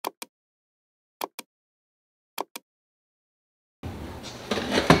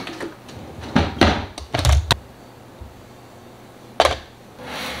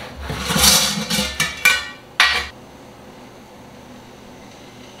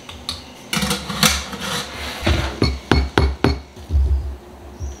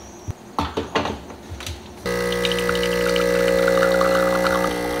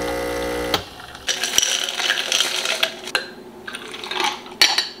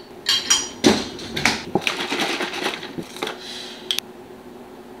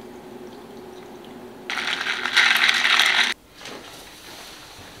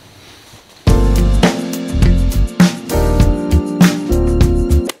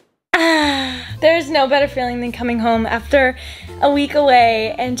There's no better feeling than coming home after a week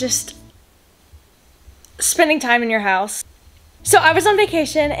away and just spending time in your house. So I was on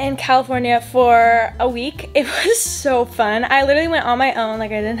vacation in California for a week. It was so fun. I literally went on my own.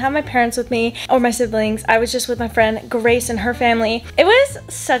 Like, I didn't have my parents with me or my siblings. I was just with my friend Grace and her family. It was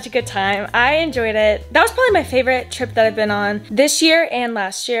such a good time. I enjoyed it. That was probably my favorite trip that I've been on this year and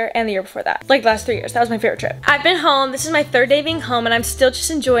last year and the year before that. Like, last 3 years. That was my favorite trip. I've been home. This is my 3rd day being home, and I'm still just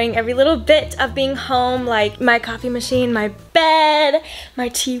enjoying every little bit of being home. Like my coffee machine, my bed, my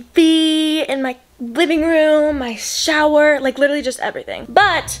TV, and my living room, my shower, like literally just everything.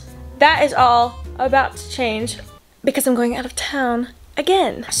 But that is all about to change because I'm going out of town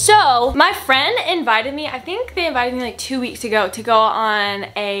again. So my friend invited me, I think they invited me like 2 weeks ago to go on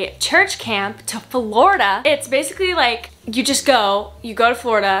a church camp to Florida. It's basically like you go to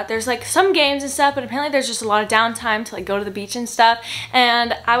Florida. There's like some games and stuff, but apparently there's just a lot of downtime to like go to the beach and stuff.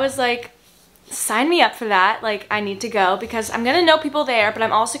 And I was like, sign me up for that. Like, I need to go because I'm gonna know people there, but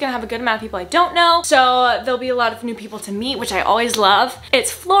I'm also gonna have a good amount of people I don't know. So there'll be a lot of new people to meet, which I always love.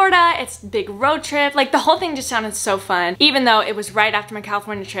 It's Florida, it's a big road trip. Like, the whole thing just sounded so fun, even though it was right after my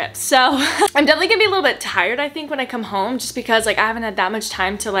California trip. So I'm definitely gonna be a little bit tired, I think, when I come home, just because like I haven't had that much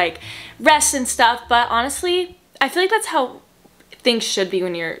time to like rest and stuff. But honestly, I feel like that's how things should be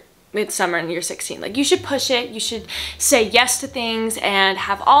when you're it's summer and you're 16. Like, you should push it, you should say yes to things and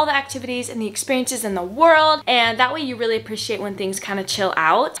have all the activities and the experiences in the world, and that way you really appreciate when things kind of chill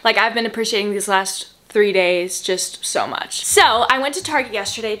out. Like, I've been appreciating these last 3 days just so much. So I went to Target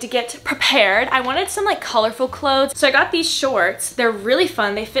yesterday to get prepared. I wanted some like colorful clothes, so I got these shorts. They're really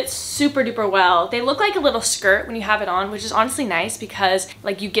fun. They fit super duper well. They look like a little skirt when you have it on, which is honestly nice because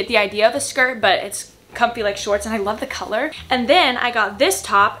like you get the idea of a skirt, but it's comfy like shorts, and I love the color. And then I got this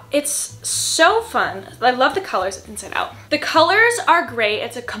top. It's so fun. I love the colors inside out. The colors are great.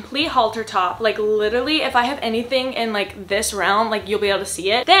 It's a complete halter top. Like, literally, if I have anything in like this realm, like you'll be able to see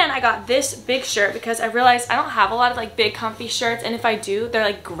it. Then I got this big shirt because I realized I don't have a lot of like big comfy shirts, and if I do, they're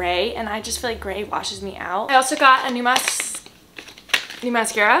like gray, and I just feel like gray washes me out. I also got a new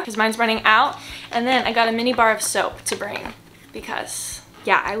mascara because mine's running out, and then I got a mini bar of soap to bring because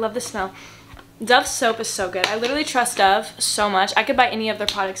yeah, I love the smell. Dove soap is so good. I literally trust Dove so much. I could buy any of their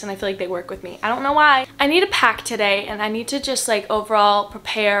products and I feel like they work with me. I don't know why. I need to pack today, and I need to just like overall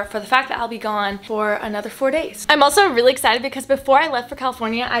prepare for the fact that I'll be gone for another 4 days. I'm also really excited because before I left for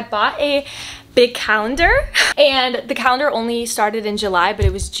California, I bought a big calendar, and the calendar only started in July, but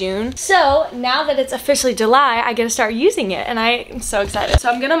it was June. So now that it's officially July, I get to start using it, and I am so excited.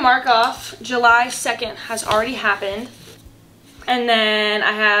 So I'm gonna mark off July 2nd has already happened. And then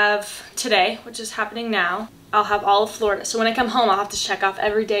I have today, which is happening now. I'll have all of Florida. So when I come home, I'll have to check off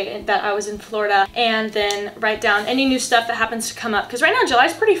every day that I was in Florida and then write down any new stuff that happens to come up. Because right now,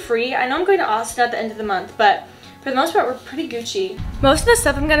 July's pretty free. I know I'm going to Austin at the end of the month, but for the most part, we're pretty Gucci. Most of the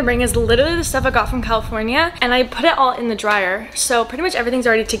stuff I'm gonna bring is literally the stuff I got from California, and I put it all in the dryer. So pretty much everything's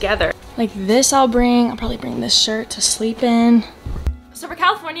already together. Like this I'll probably bring this shirt to sleep in. So for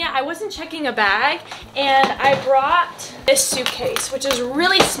California, I wasn't checking a bag, and I brought this suitcase, which is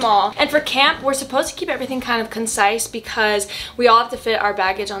really small. And for camp, we're supposed to keep everything kind of concise because we all have to fit our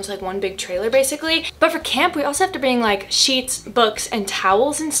baggage onto like one big trailer basically. But for camp, we also have to bring like sheets, books, and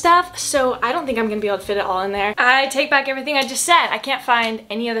towels and stuff. So I don't think I'm gonna be able to fit it all in there. I take back everything I just said. I can't find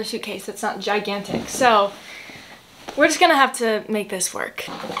any other suitcase that's not gigantic. So we're just gonna have to make this work.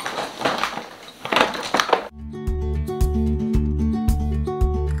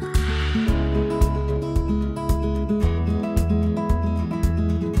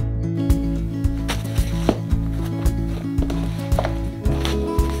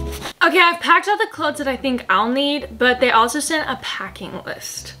 Okay, I've packed all the clothes that I think I'll need, but they also sent a packing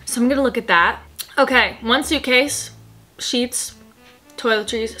list. So I'm gonna look at that. Okay, 1 suitcase, sheets,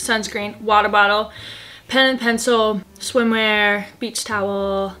 toiletries, sunscreen, water bottle, pen and pencil, swimwear, beach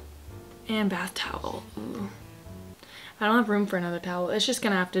towel, and bath towel. Ooh. I don't have room for another towel. It's just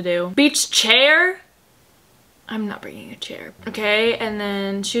gonna have to do. Beach chair. I'm not bringing a chair. Okay, and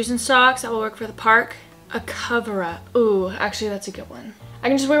then shoes and socks. That will work for the park. A cover-up. Ooh, actually that's a good one. I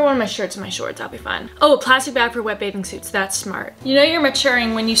can just wear one of my shirts and my shorts, I'll be fine. Oh, a plastic bag for wet bathing suits, that's smart. You know you're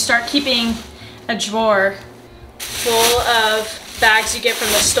maturing when you start keeping a drawer full of bags you get from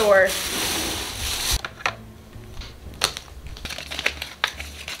the store.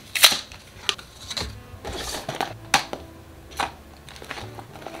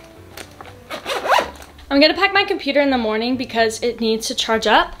 I'm gonna pack my computer in the morning because it needs to charge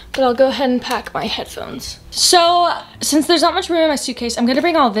up, but I'll go ahead and pack my headphones. So since there's not much room in my suitcase, I'm gonna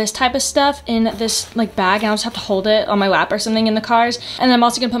bring all this type of stuff in this like bag, and I'll just have to hold it on my lap or something in the cars. And then I'm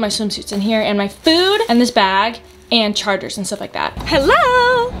also gonna put my swimsuits in here and my food and this bag and chargers and stuff like that.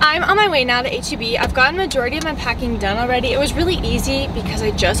 Hello! I'm on my way now to H-E-B. I've gotten majority of my packing done already. It was really easy because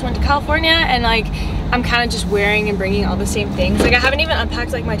I just went to California and like I'm kind of just wearing and bringing all the same things. Like I haven't even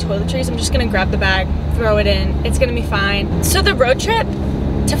unpacked like my toiletries. I'm just gonna grab the bag, throw it in. It's gonna be fine. So the road trip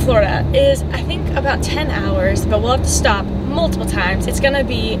to Florida is I think about 10 hours, but we'll have to stop multiple times. It's gonna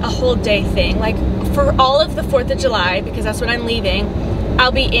be a whole day thing. Like for all of the 4th of July, because that's when I'm leaving,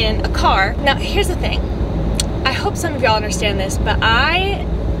 I'll be in a car. Now here's the thing. I hope some of y'all understand this, but I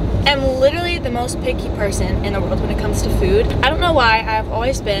am literally the most picky person in the world when it comes to food. I don't know why, I've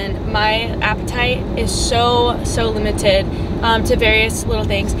always been. My appetite is so limited to various little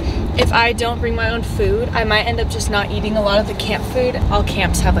things. If I don't bring my own food, I might end up just not eating a lot of the camp food. All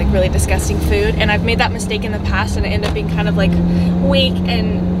camps have like really disgusting food, and I've made that mistake in the past, and I end up being kind of like weak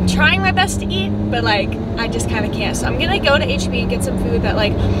and trying my best to eat, but like I just kind of can't. So I'm gonna go to H-E-B and get some food that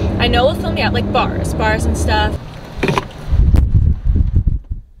like I know will fill me out, like bars and stuff.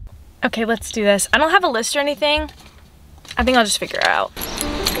 Okay, let's do this. I don't have a list or anything. I think I'll just figure it out.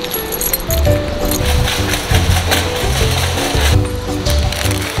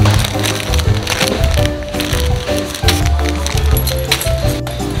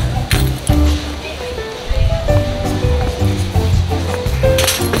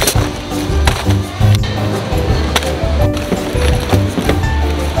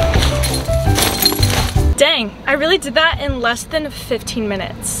 Dang, I really did that in less than 15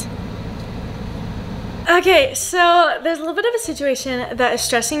 minutes. Okay, so there's a little bit of a situation that is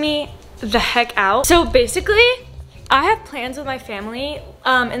stressing me the heck out. So basically, I have plans with my family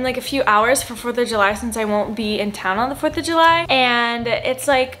in like a few hours for 4th of July since I won't be in town on the 4th of July. And it's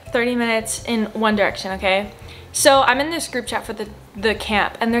like 30 minutes in one direction, okay? So I'm in this group chat for the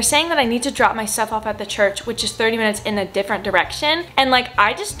camp, and they're saying that I need to drop my stuff off at the church, which is 30 minutes in a different direction. And like,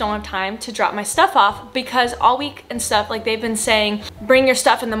 I just don't have time to drop my stuff off because all week and stuff, like they've been saying, bring your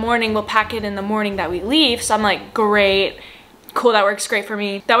stuff in the morning, we'll pack it in the morning that we leave. So I'm like, great, cool, that works great for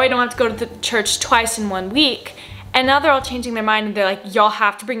me. That way I don't have to go to the church twice in 1 week. And now they're all changing their mind and they're like, y'all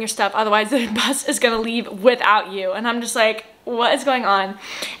have to bring your stuff, otherwise the bus is gonna leave without you. And I'm just like, what is going on?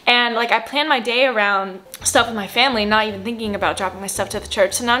 And like I plan my day around stuff with my family, not even thinking about dropping my stuff to the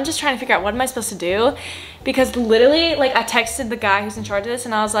church. So now I'm just trying to figure out what am I supposed to do, because literally like I texted the guy who's in charge of this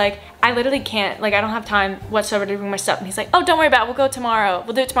and I was like, I literally can't, like I don't have time whatsoever to bring my stuff. And he's like, oh, don't worry about it, we'll go tomorrow,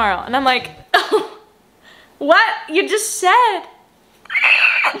 we'll do it tomorrow. And I'm like, oh, what you just said?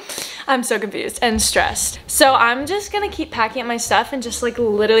 I'm so confused and stressed. So I'm just gonna keep packing up my stuff and just like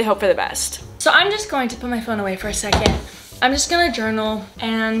literally hope for the best. So I'm just going to put my phone away for a second. I'm just gonna journal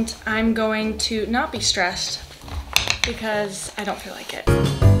and I'm going to not be stressed because I don't feel like it.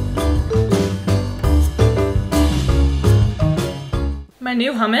 My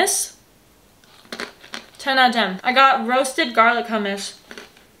new hummus, 10 out of 10. I got roasted garlic hummus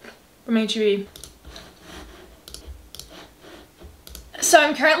from H-E-B. So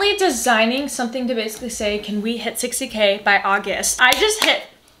I'm currently designing something to basically say, can we hit 60K by August? I just hit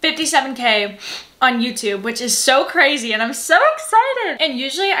 57K on YouTube, which is so crazy and I'm so excited. And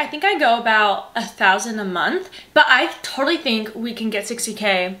usually I think I go about 1,000 a month, but I totally think we can get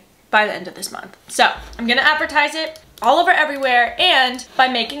 60K by the end of this month. So I'm gonna advertise it all over everywhere, and by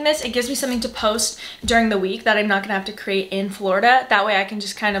making this, it gives me something to post during the week that I'm not gonna have to create in Florida. That way I can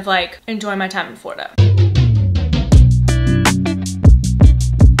just kind of like enjoy my time in Florida.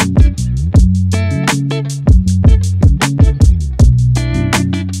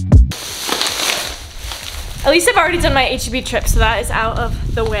 At least I've already done my H-E-B trip, so that is out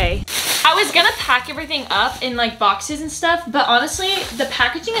of the way. I was gonna pack everything up in like boxes and stuff, but honestly, the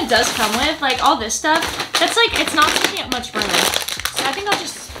packaging it does come with, like all this stuff, that's like, it's not taking up much room. So I think I'll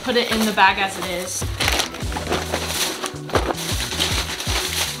just put it in the bag as it is.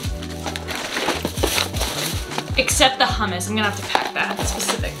 Except the hummus, I'm gonna have to pack that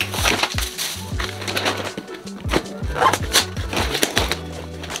specific.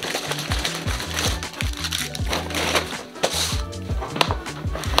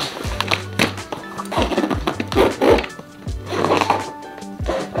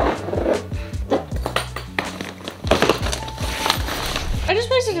 I just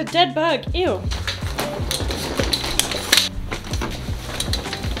placed a dead bug, ew.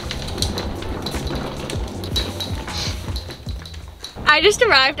 I just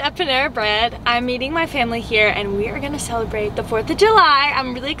arrived at Panera Bread. I'm meeting my family here and we are gonna celebrate the 4th of July.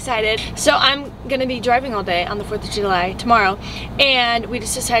 I'm really excited. So I'm gonna be driving all day on the 4th of July tomorrow, and we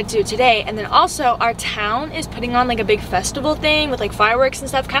just decided to do it today. And then also our town is putting on like a big festival thing with like fireworks and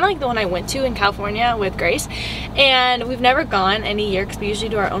stuff, kind of like the one I went to in California with Grace. And we've never gone any year because we usually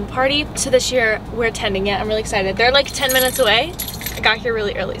do our own party. So this year we're attending it. I'm really excited. They're like 10 minutes away. I got here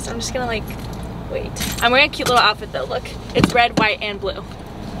really early, so I'm just gonna like wait. I'm wearing a cute little outfit though, look. It's red, white, and blue.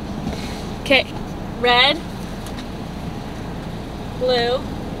 Okay, red, blue,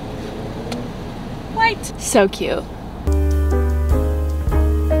 white. So cute.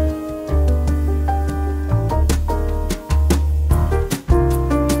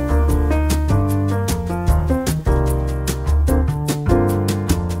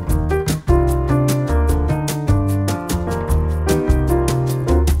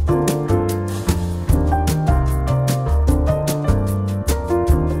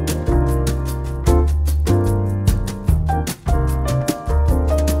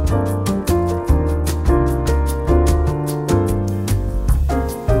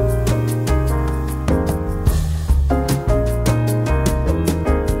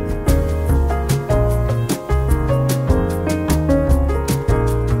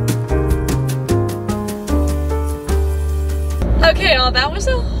 Okay, y'all, that was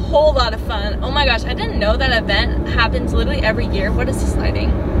a whole lot of fun. Oh my gosh, I didn't know that event happens literally every year. What is this lighting?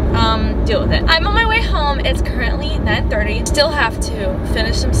 Deal with it. I'm on my way home. It's currently 9:30. Still have to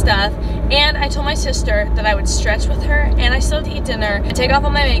finish some stuff. And I told my sister that I would stretch with her, and I still have to eat dinner and take off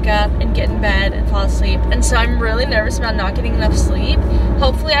all my makeup and get in bed and fall asleep. And so I'm really nervous about not getting enough sleep.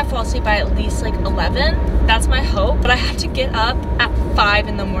 Hopefully I fall asleep by at least like 11. That's my hope. But I have to get up at 5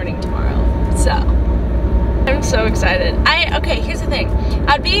 in the morning tomorrow. So I'm so excited. Okay, here's the thing.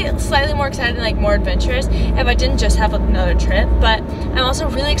 I'd be slightly more excited and like more adventurous if I didn't just have another trip, but I'm also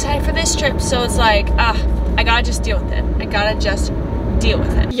really excited for this trip, so it's like, I gotta just deal with it. I gotta just deal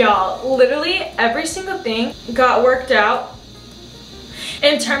with it. Y'all, literally every single thing got worked out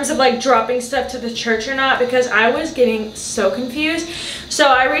in terms of like dropping stuff to the church or not, because I was getting so confused. So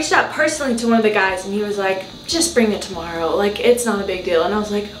I reached out personally to one of the guys and he was like, just bring it tomorrow. Like, it's not a big deal. And I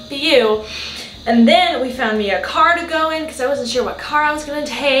was like, but you. And then we found me a car to go in because I wasn't sure what car I was gonna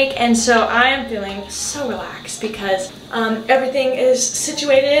take, and so I am feeling so relaxed because everything is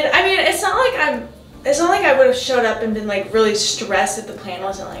situated. I mean, it's not like I would have showed up and been like really stressed if the plan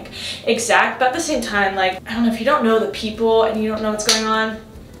wasn't like exact, but at the same time, like, I don't know, if you don't know the people and you don't know what's going on,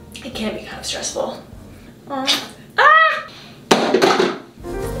 it can be kind of stressful. All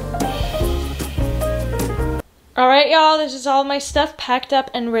right, y'all, this is all my stuff packed up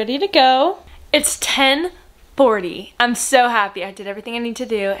and ready to go. It's 10:40. I'm so happy. I did everything I need to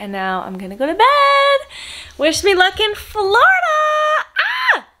do, and now I'm gonna go to bed. Wish me luck in Florida.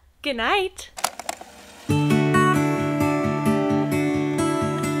 Good night.